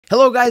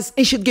Hello guys,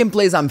 Ancient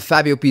Gameplays, I'm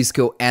Fabio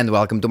Pisco and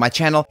welcome to my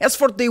channel. As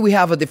for today we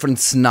have a different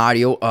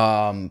scenario,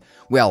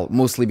 well,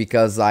 mostly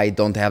because I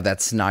don't have that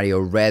scenario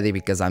ready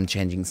because I'm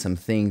changing some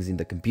things in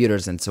the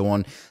computers and so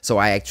on, so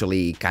I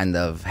actually kind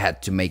of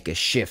had to make a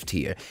shift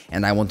here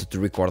and I wanted to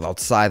record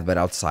outside, but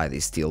outside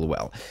is still,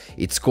 well,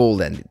 it's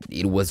cold and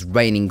it was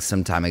raining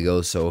some time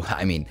ago, so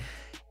I mean,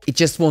 it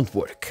just won't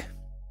work.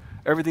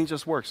 Everything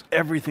just works.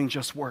 Everything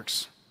just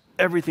works.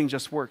 Everything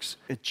just works.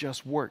 It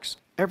just works.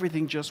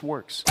 Everything just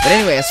works. But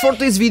anyway, as for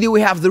today's video,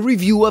 we have the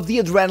review of the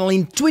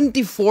Adrenalin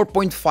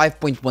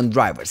 24.5.1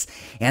 drivers.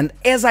 And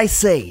as I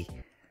say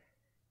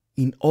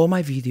in all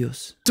my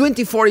videos,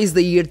 24 is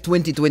the year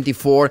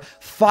 2024,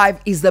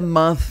 5 is the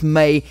month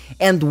May,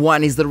 and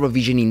 1 is the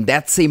revision in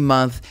that same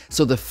month,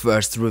 so the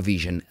first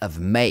revision of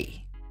May.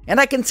 And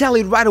I can tell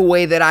you right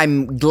away that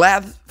I'm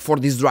glad for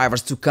these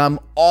drivers to come,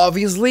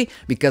 obviously,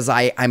 because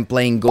I'm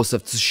playing Ghost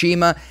of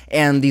Tsushima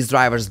and these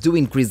drivers do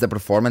increase the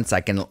performance,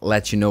 I can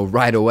let you know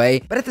right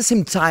away. But at the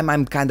same time,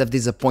 I'm kind of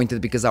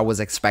disappointed because I was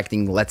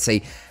expecting, let's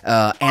say,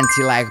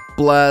 anti-lag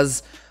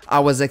plus,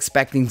 I was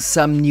expecting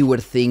some newer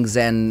things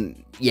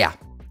and yeah,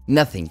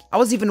 nothing. I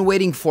was even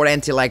waiting for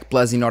anti-lag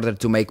plus in order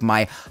to make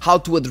my how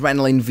to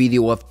adrenaline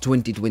video of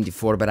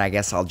 2024, but I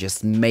guess I'll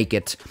just make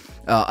it.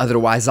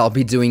 Otherwise, I'll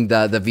be doing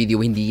the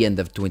video in the end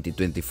of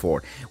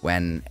 2024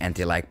 when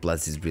anti-lag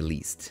plus is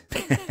released.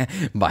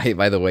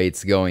 by the way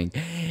it's going.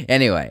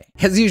 Anyway,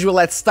 as usual,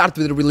 let's start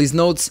with the release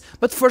notes,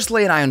 but first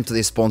lay an eye on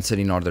today's sponsor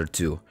in order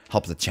to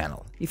help the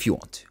channel, if you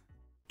want to.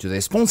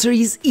 Today's sponsor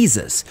is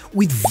Isus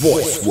with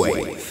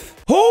VoiceWave.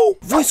 Oh!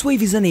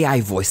 VoiceWave is an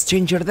AI voice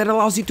changer that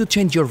allows you to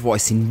change your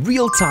voice in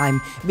real time,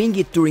 being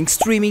it during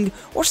streaming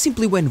or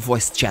simply when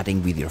voice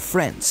chatting with your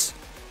friends.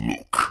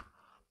 Look,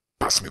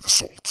 pass me the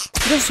salt.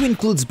 It also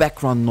includes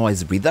background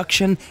noise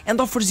reduction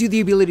and offers you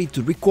the ability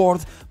to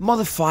record,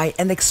 modify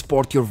and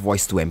export your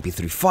voice to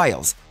MP3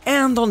 files.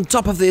 And on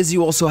top of this,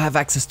 you also have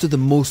access to the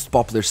most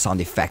popular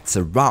sound effects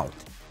around.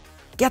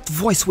 Get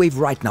VoiceWave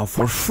right now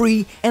for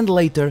free and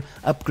later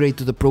upgrade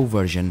to the Pro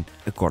version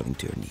according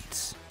to your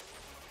needs.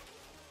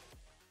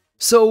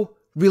 So,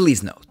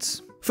 release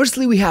notes.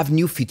 Firstly, we have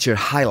new feature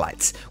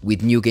highlights,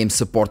 with new game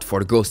support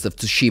for Ghost of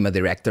Tsushima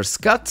Director's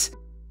Cut,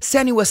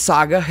 Senua's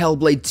Saga,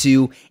 Hellblade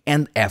 2,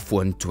 and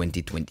F1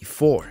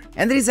 2024.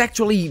 And it is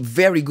actually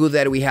very good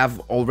that we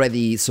have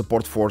already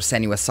support for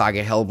Senua's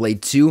Saga,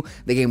 Hellblade 2.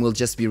 The game will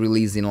just be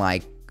released in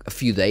like a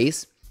few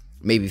days,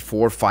 maybe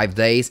 4 or 5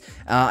 days,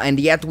 and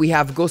yet we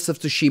have Ghost of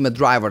Tsushima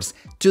drivers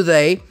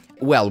today.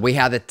 Well, we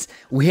had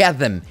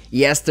them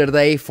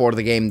yesterday for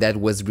the game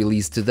that was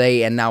released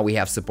today, and now we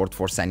have support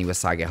for Senua's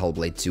Saga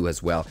Hellblade 2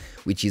 as well,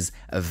 which is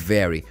a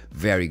very,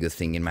 very good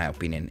thing in my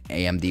opinion.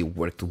 AMD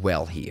worked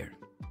well here.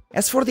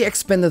 As for the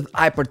expanded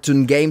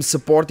hyper-tuned games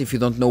support, if you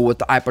don't know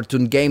what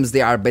hyper-tuned games, they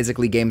are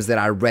basically games that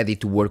are ready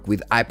to work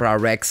with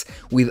hypr-rx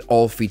with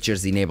all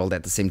features enabled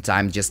at the same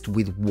time, just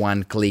with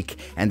one click,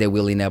 and they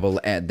will enable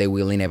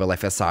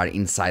FSR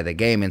inside the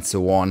game and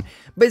so on.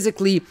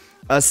 Basically,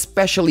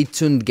 specially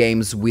tuned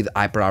games with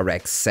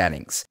hypr-rx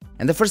settings.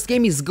 And the first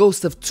game is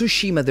Ghost of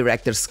Tsushima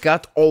Director's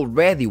Cut,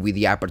 already with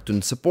the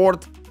hyper-tuned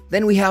support.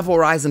 Then we have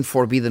Horizon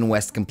Forbidden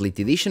West Complete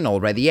Edition,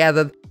 already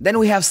added. Then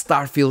we have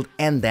Starfield,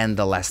 and then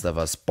The Last of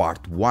Us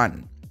Part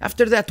 1.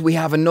 After that, we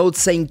have a note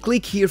saying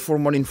click here for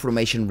more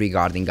information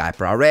regarding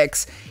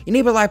hypr-rx,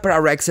 enable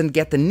hypr-rx and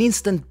get an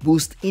instant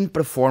boost in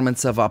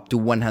performance of up to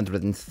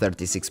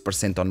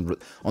 136%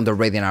 on the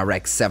Radeon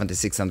RX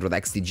 7600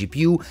 XT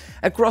GPU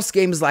across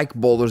games like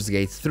Baldur's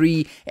Gate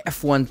 3,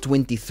 F1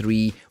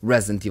 23,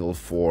 Resident Evil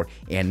 4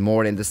 and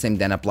more, and the same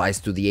then applies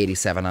to the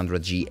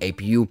 8700G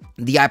APU.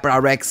 The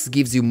hypr-rx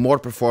gives you more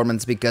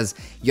performance because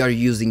you're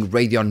using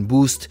Radeon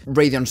Boost,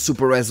 Radeon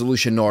Super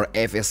Resolution or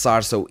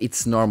FSR, so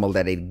it's normal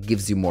that it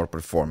gives you more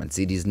performance.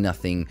 It is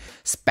nothing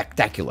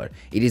spectacular.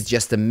 It is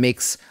just a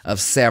mix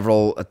of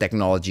several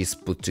technologies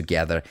put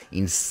together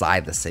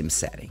inside the same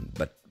setting.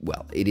 But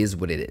well, it is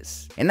what it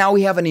is. And now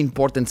we have an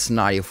important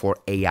scenario for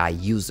AI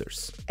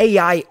users.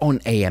 AI on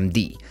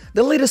AMD.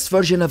 The latest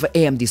version of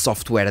AMD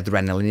software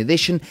Adrenalin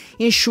Edition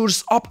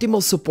ensures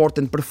optimal support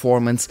and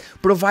performance,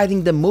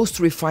 providing the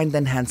most refined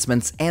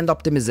enhancements and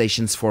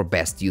optimizations for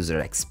best user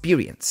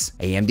experience.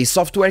 AMD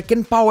software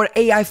can power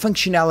AI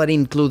functionality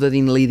included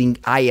in leading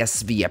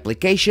ISV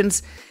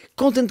applications.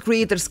 Content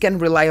creators can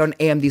rely on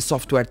AMD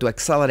software to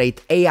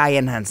accelerate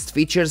AI-enhanced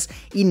features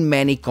in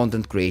many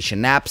content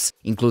creation apps,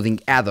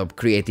 including Adobe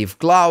Creative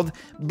Cloud,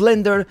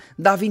 Blender,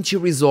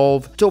 DaVinci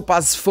Resolve,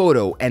 Topaz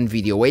Photo and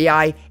Video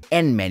AI,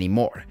 and many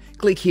more.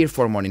 Click here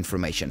for more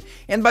information.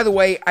 And by the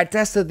way, I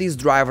tested these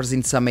drivers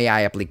in some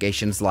AI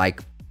applications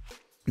like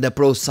the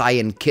Pro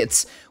Cyan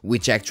kits,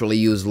 which actually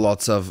use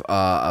lots of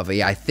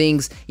AI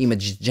things,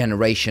 image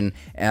generation,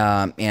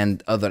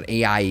 and other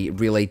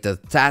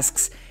AI-related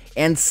tasks.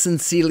 and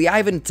sincerely, I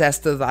even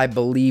tested, I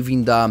believe,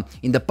 in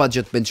the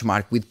budget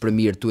benchmark with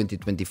Premiere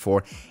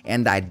 2024,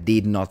 and I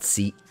did not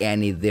see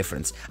any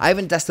difference. I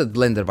even tested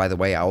Blender, by the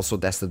way. I also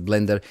tested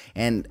Blender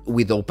and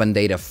with Open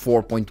Data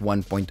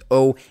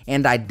 4.1.0,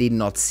 and I did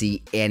not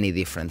see any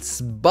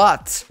difference.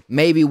 But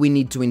maybe we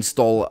need to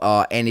install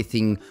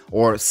anything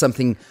or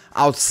something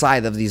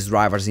outside of these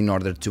drivers in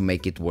order to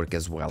make it work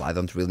as well. I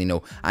don't really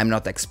know. I'm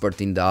not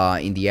expert in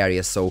the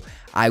area, so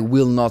I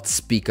will not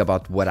speak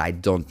about what I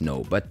don't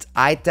know. But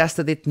I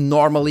tested it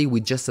normally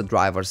with just the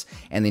drivers,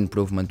 and the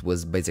improvement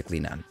was basically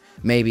none.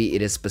 Maybe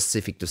it is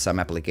specific to some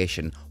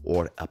application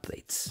or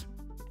updates.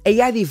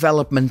 AI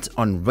development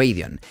on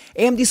Radeon.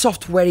 AMD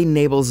software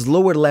enables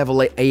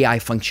lower-level AI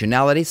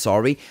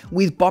functionality,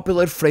 with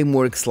popular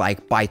frameworks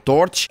like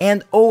PyTorch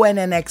and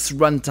ONNX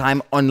runtime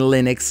on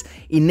Linux,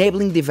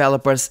 enabling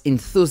developers,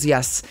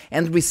 enthusiasts,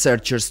 and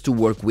researchers to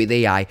work with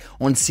AI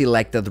on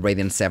selected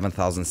Radeon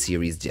 7000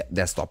 series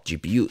desktop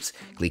GPUs.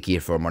 Click here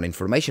for more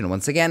information.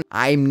 Once again,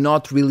 I'm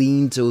not really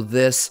into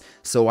this,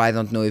 so I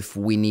don't know if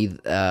we need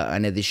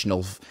an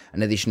additional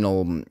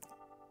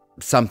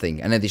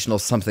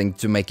something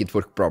to make it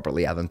work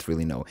properly. I don't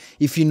really know.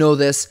 If you know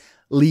this,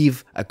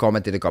 leave a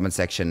comment in the comment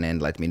section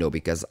and let me know,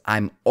 because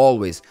I'm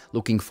always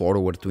looking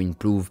forward to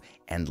improve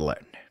and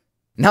learn.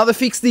 Now the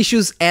fixed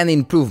issues and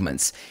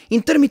improvements.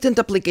 Intermittent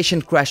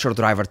application crash or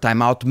driver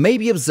timeout may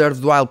be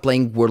observed while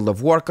playing World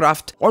of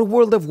Warcraft or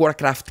World of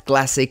Warcraft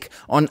Classic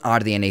on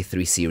RDNA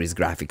 3 series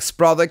graphics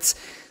products,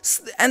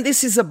 and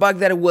this is a bug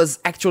that was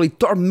actually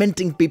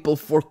tormenting people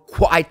for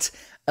quite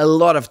a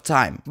lot of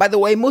time. By the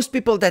way, most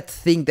people that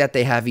think that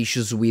they have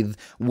issues with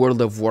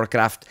World of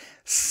Warcraft,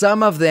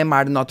 some of them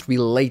are not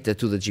related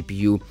to the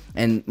GPU,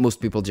 and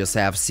most people just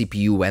have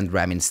CPU and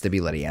RAM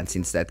instability. And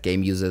since that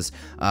game uses,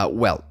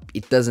 well,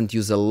 it doesn't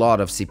use a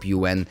lot of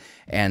CPU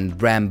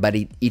and RAM, but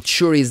it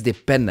sure is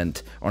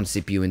dependent on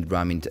CPU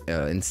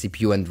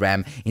and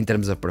RAM in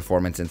terms of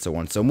performance and so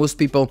on. So most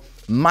people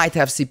might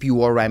have CPU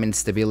or RAM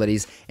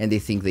instabilities, and they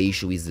think the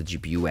issue is the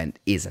GPU, and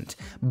isn't.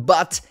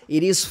 But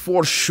it is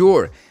for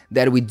sure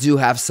that we do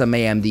have some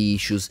AMD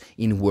issues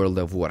in World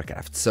of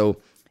Warcraft. So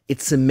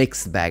it's a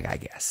mixed bag, I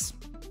guess.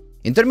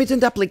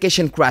 Intermittent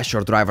application crash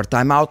or driver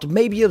timeout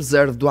may be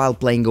observed while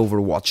playing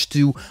Overwatch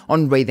 2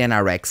 on Radeon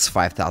RX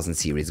 5000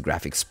 series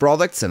graphics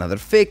products. Another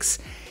fix.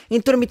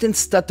 Intermittent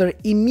stutter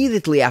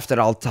immediately after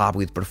Alt-Tab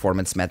with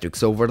performance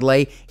metrics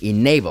overlay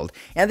enabled.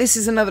 And this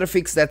is another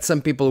fix that some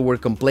people were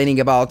complaining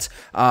about,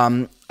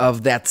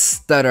 of that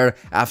stutter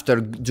after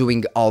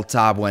doing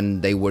Alt-Tab when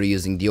they were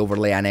using the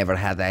overlay. I never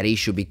had that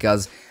issue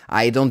because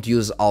I don't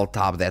use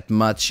Alt-Tab that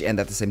much, and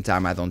at the same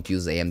time I don't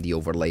use AMD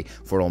overlay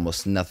for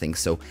almost nothing,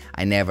 so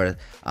I never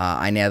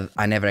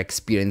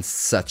experienced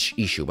such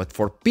issue. But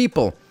for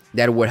people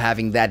that were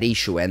having that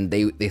issue and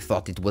they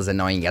thought it was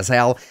annoying as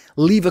hell,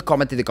 leave a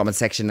comment in the comment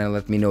section and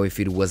let me know if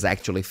it was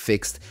actually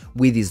fixed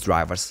with these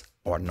drivers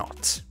or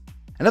not.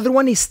 Another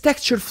one is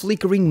texture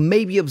flickering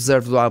may be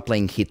observed while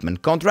playing Hitman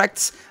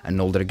Contracts,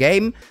 an older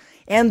game.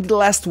 And the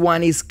last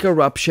one is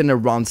corruption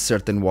around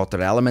certain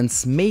water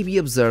elements may be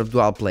observed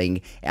while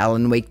playing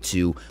Alan Wake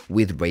 2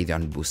 with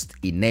Radeon Boost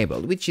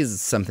enabled, which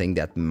is something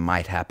that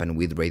might happen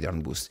with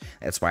Radeon Boost.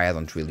 That's why I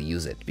don't really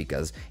use it,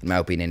 because in my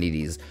opinion it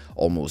is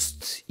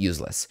almost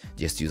useless.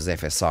 Just use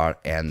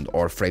FSR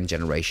or frame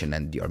generation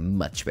and you're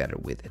much better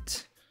with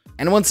it.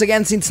 And once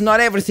again, since not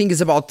everything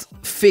is about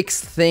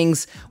fixed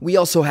things, we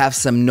also have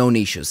some known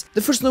issues.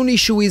 The first known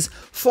issue is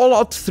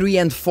Fallout 3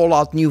 and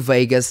Fallout New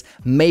Vegas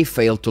may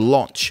fail to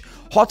launch.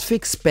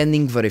 Hotfix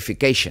pending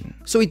verification,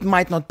 so it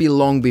might not be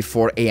long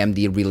before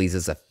AMD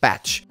releases a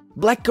patch.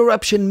 Black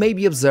corruption may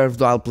be observed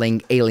while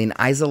playing Alien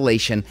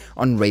Isolation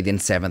on Radeon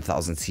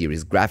 7000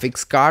 series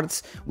graphics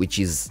cards, which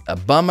is a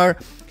bummer.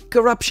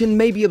 Corruption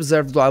may be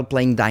observed while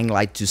playing Dying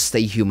Light 2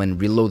 Stay Human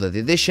Reloaded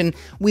Edition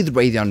with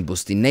Radeon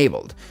Boost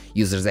enabled.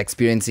 Users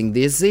experiencing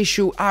this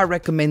issue are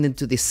recommended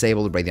to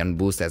disable Radeon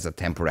Boost as a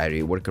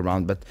temporary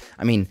workaround, but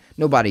I mean,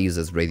 nobody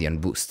uses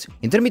Radeon Boost.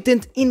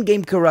 Intermittent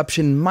in-game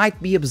corruption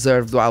might be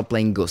observed while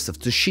playing Ghost of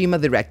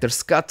Tsushima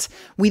Director's Cut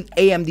with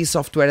AMD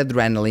Software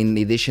Adrenalin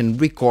Edition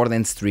record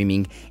and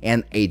streaming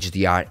and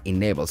HDR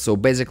enabled. So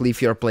basically,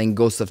 if you're playing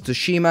Ghost of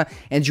Tsushima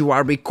and you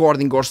are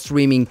recording or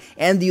streaming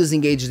and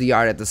using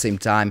HDR at the same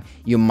time,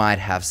 you might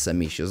have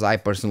some issues. I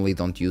personally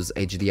don't use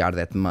HDR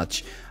that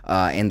much,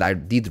 and I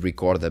did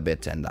record a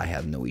bit and I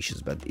had no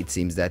issues, but it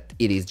seems that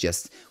it is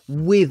just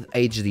with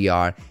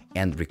HDR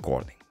and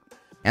recording.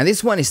 And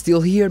this one is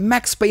still here.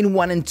 Max Payne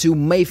 1 and 2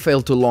 may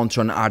fail to launch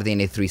on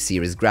RDNA 3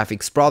 series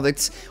graphics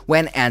products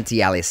when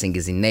anti-aliasing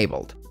is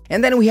enabled.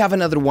 And then we have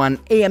another one,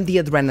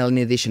 AMD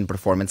Adrenalin Edition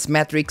performance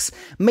metrics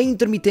may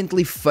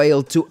intermittently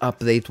fail to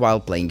update while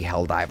playing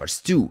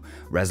Helldivers 2,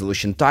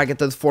 resolution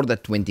targeted for the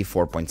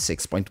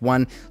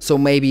 24.6.1, so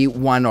maybe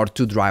 1 or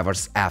 2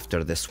 drivers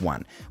after this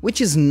one, which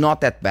is not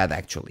that bad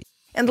actually.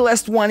 And the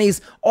last one is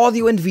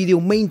audio and video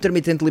may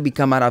intermittently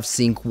become out of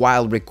sync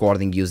while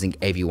recording using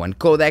AV1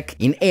 codec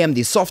in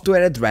AMD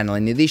Software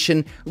Adrenalin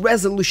Edition,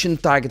 resolution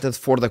targeted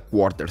for the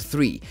Quarter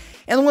 3.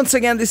 And once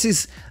again, this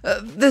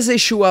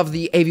issue of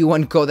the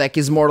AV1 codec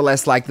is more or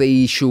less like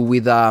the issue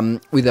with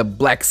a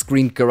black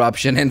screen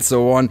corruption and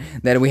so on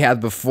that we had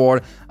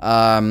before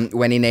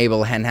when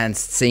enable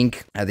enhanced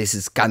sync. This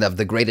is kind of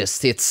the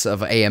greatest hits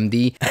of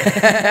AMD.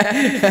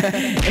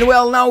 And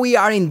well, now we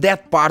are in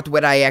that part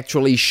where I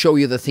actually show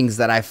you the things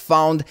that I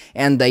found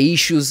and the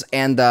issues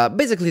and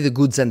basically the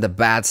goods and the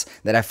bads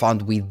that I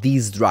found with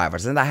these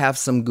drivers. And I have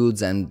some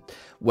goods and,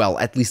 well,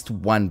 at least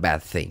one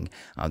bad thing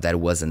that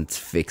wasn't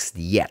fixed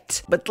yet.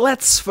 But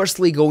let's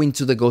firstly go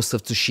into the Ghost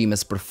of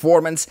Tsushima's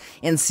performance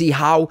and see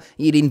how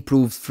it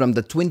improved from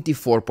the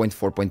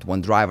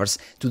 24.4.1 drivers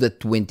to the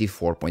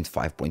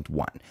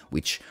 24.5.1,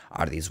 which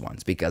are these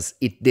ones, because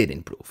it did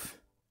improve.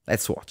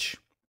 Let's watch.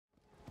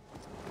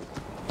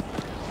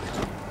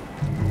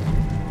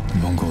 The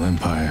Mongol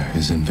Empire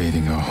is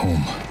invading our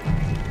home.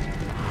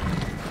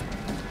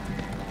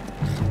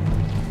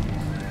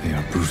 They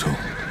are brutal,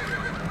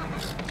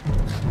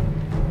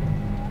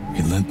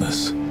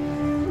 relentless,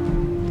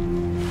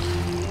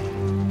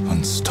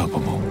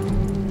 unstoppable.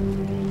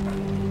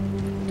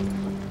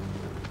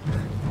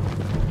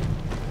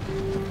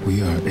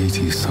 We are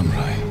 80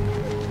 samurai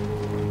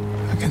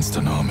against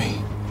an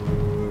army,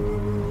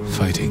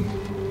 fighting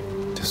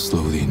to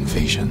slow the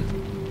invasion.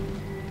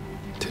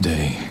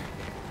 Today,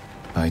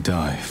 I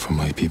die for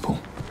my people.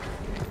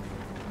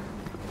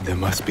 There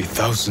must be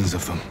thousands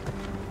of them.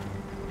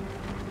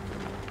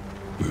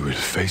 We will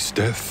face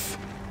death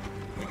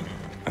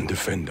and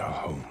defend our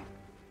home.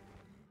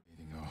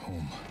 Our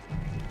home.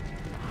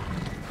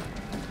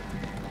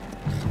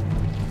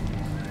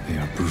 They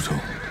are brutal,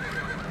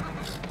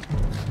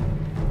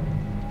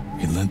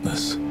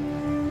 relentless,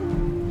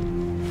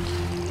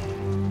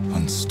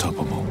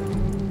 unstoppable.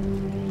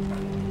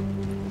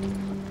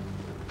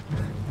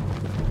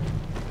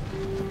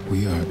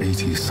 We are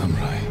 80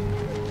 samurai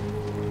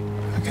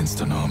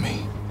against an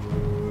army,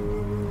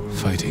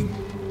 fighting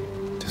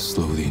to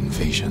slow the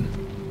invasion.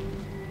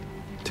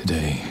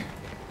 Today,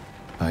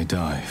 I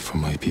die for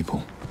my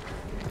people.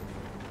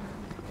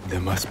 There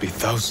must be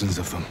thousands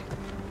of them.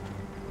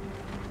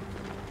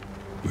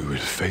 We will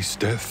face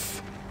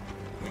death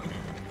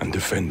and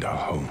defend our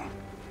home.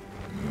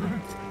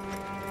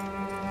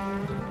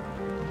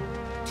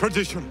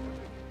 Tradition.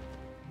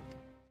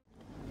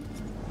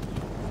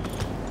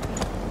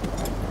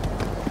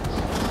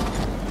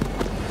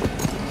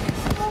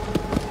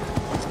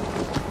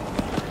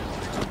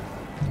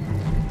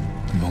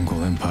 The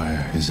Mongol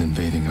Empire is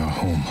invading our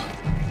home.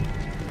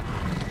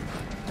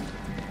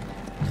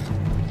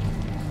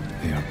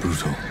 They are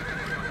brutal,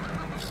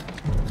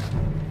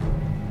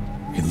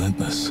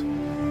 relentless,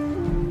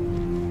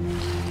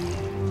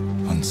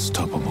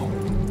 unstoppable.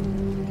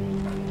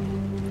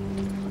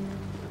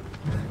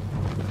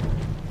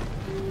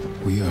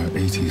 We are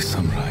 80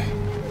 samurai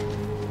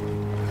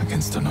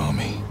against an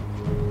army,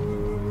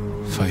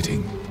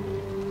 fighting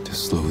to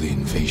slow the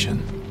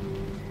invasion.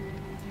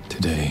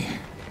 Today,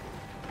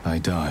 I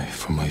die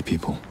for my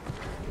people.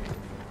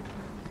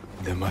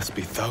 There must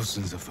be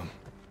thousands of them.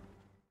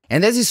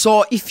 And as you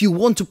saw, if you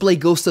want to play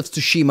Ghost of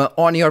Tsushima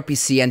on your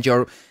PC and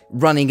you're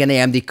running an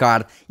AMD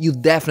card, you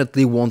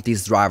definitely want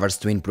these drivers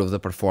to improve the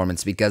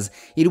performance, because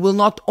it will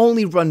not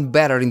only run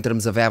better in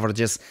terms of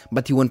averages,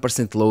 but the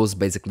 1% lows,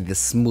 basically the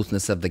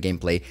smoothness of the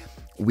gameplay,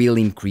 will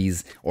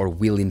increase or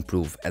will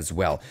improve as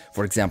well.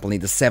 For example, in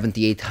the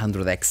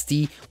 7800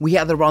 XT, we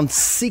had around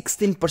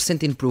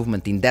 16%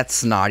 improvement in that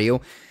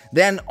scenario.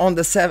 Then on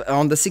the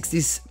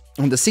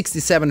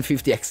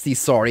 6750 XT,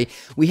 sorry,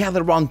 we had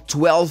around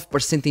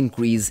 12%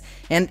 increase,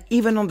 and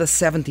even on the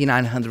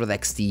 7900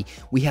 XT,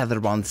 we had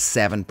around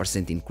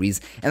 7%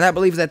 increase, and I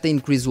believe that the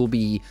increase will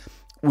be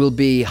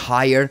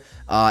higher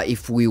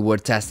if we were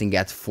testing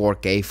at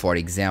 4K, for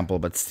example,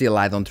 but still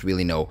I don't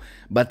really know.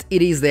 But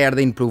it is there,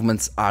 the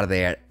improvements are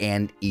there,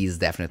 and is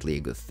definitely a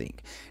good thing.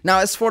 Now,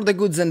 as for the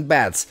goods and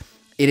bads,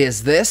 it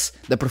is this,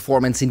 the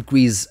performance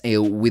increase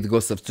with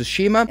Ghost of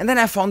Tsushima, and then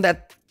I found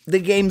that the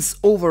games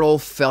overall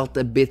felt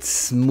a bit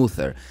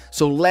smoother,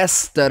 so less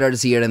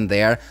stutters here and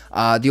there.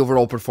 The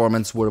overall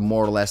performance was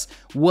more or less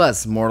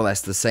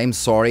the same.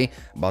 Sorry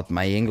about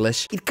my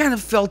English. It kind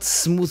of felt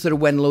smoother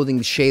when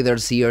loading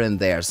shaders here and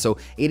there, so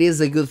it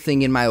is a good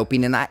thing in my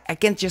opinion. I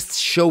can't just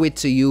show it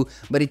to you,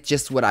 but it's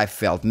just what I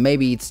felt.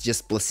 Maybe it's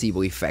just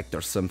placebo effect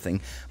or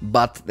something,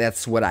 but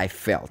that's what I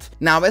felt.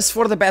 Now, as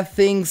for the bad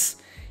things,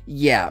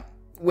 yeah,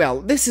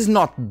 well, this is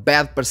not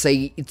bad per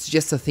se, it's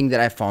just a thing that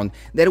I found,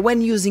 that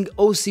when using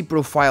OC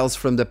profiles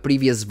from the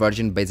previous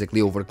version,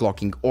 basically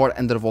overclocking or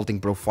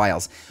undervolting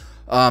profiles,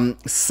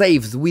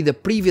 saved with the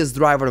previous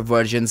driver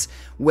versions,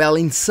 well,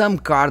 in some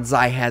cards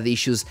I had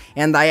issues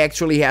and I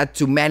actually had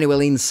to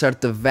manually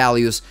insert the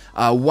values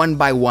one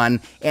by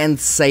one and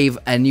save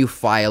a new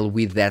file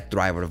with that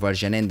driver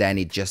version, and then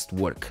it just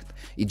worked.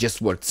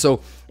 So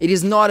it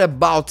is not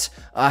about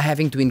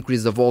having to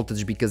increase the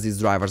voltage because these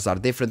drivers are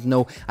different.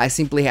 No, I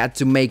simply had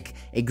to make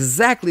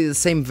exactly the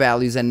same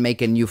values and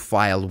make a new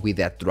file with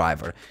that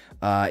driver.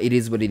 It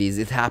is what it is.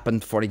 It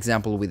happened, for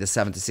example, with the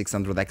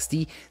 7600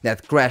 XT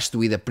that crashed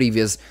with the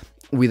previous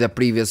with a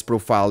previous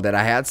profile that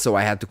I had, so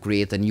I had to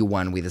create a new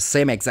one with the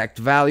same exact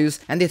values,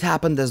 and it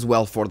happened as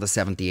well for the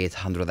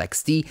 7800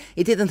 XT.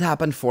 It didn't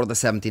happen for the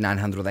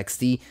 7900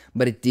 XT,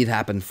 but it did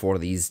happen for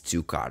these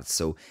two cards,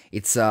 so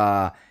it's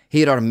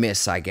hit or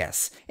miss, I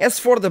guess. As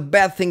for the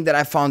bad thing that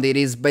I found, it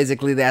is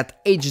basically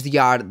that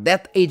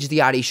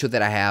HDR issue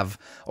that I have,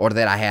 or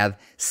that I had,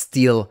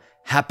 still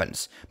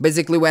happens.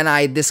 Basically, when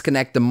I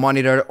disconnect the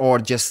monitor or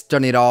just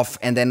turn it off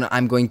and then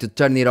I'm going to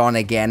turn it on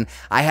again,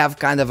 I have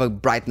kind of a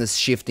brightness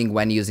shifting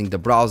when using the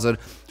browser,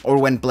 or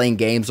when playing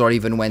games, or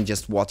even when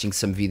just watching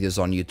some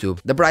videos on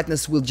YouTube. The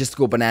brightness will just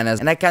go bananas,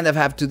 and I kind of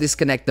have to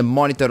disconnect the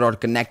monitor or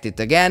connect it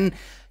again,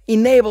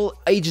 enable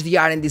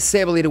HDR and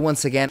disable it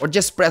once again, or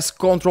just press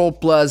Ctrl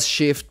plus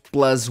Shift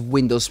plus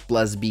Windows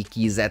plus B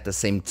keys at the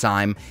same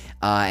time,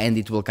 and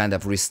it will kind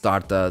of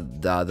restart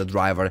the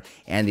driver,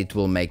 and it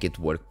will make it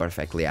work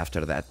perfectly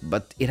after that.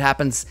 But it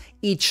happens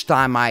each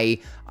time I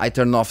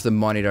turn off the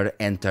monitor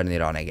and turn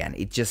it on again.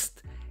 It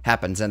just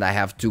happens, and I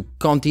have to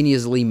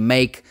continuously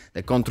make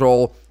the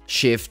Ctrl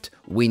Shift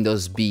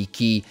Windows B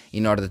key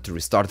in order to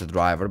restart the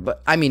driver.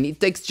 But I mean, it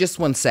takes just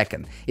 1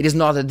 second. It is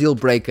not a deal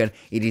breaker,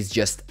 it is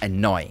just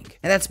annoying.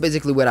 And that's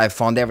basically what I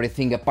found.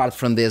 Everything apart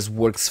from this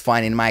works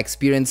fine in my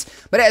experience.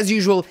 But as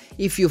usual,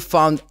 if you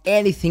found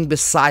anything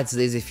besides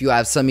this, if you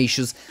have some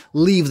issues,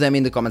 leave them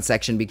in the comment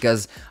section,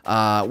 because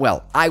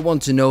well, I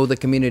want to know, the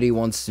community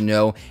wants to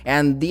know,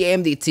 and the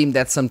AMD team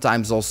that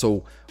sometimes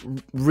also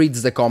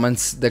reads the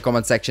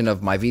comment section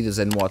of my videos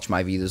and watch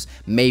my videos,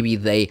 maybe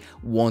they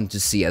want to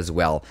see as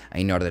well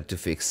in order to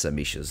fix some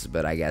issues.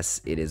 But I guess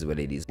it is what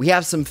it is. We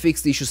have some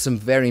fixed issues, some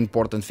very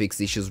important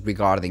fixed issues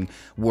regarding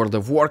World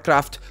of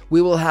Warcraft.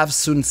 We will have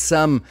soon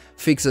some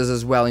fixes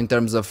as well in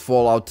terms of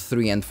Fallout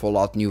 3 and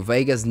Fallout New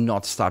Vegas,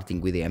 not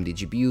starting with AMD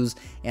GPUs,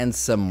 and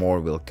some more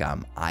will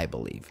come, I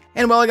believe.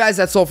 And well guys,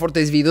 that's all for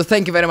today's video.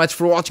 Thank you very much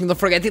for watching. Don't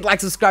forget to hit like,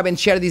 subscribe and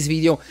share this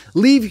video.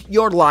 Leave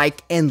your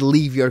like and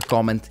leave your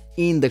comment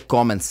in the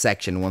comment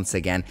section. Once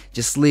again,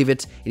 just leave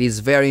it. It is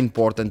very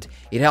important.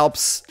 It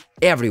helps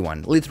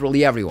everyone,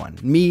 literally everyone.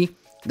 Me,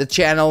 the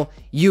channel,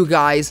 you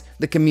guys,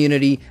 the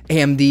community,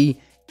 AMD,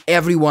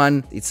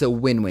 everyone. It's a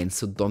win-win,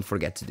 so don't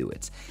forget to do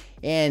it.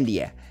 And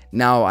yeah,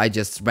 now I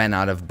just ran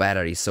out of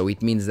battery, so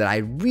it means that I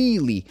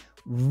really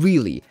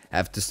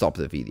have to stop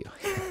the video.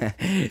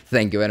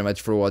 Thank you very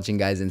much for watching,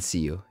 guys, and see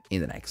you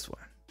in the next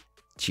one.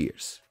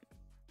 Cheers.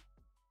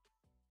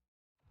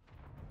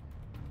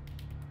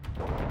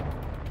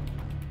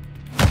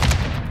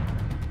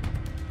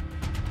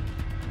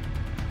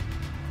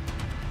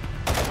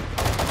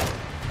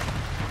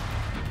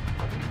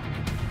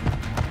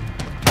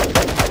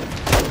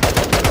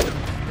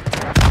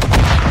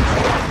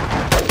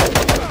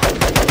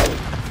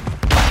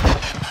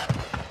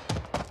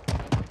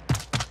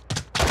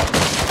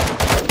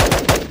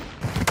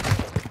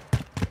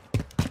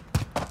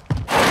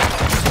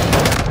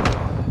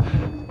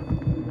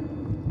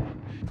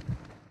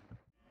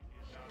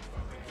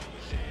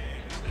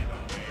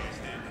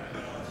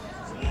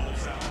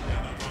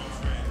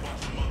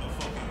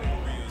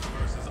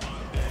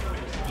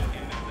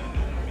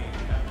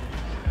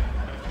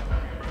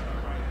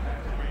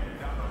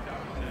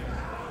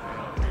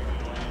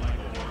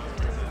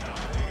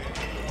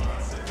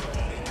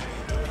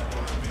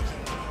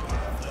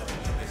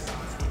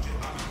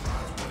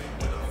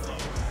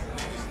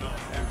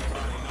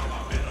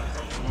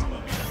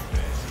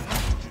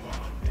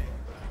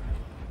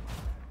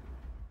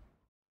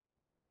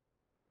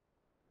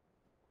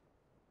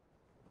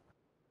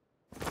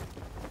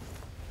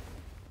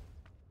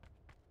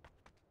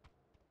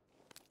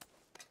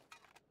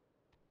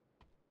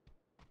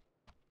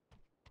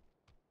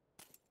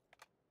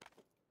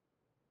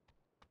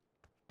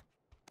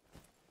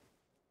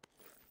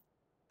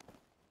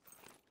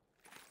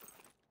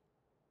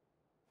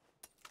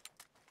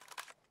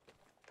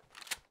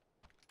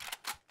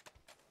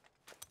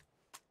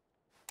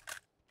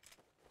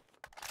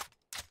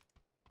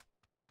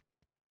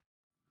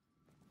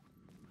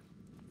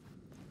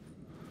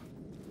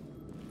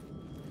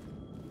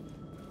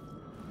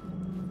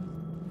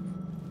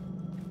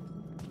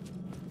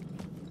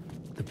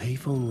 The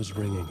payphone was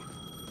ringing.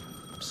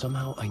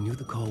 Somehow I knew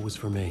the call was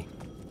for me.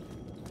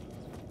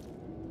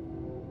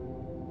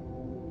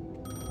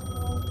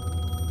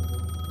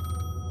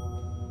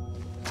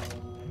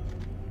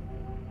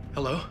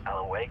 Hello?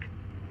 Alan Wake?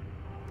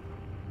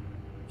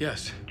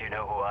 Yes. Do you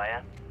know who I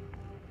am?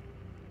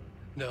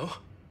 No?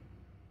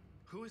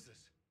 Who is this?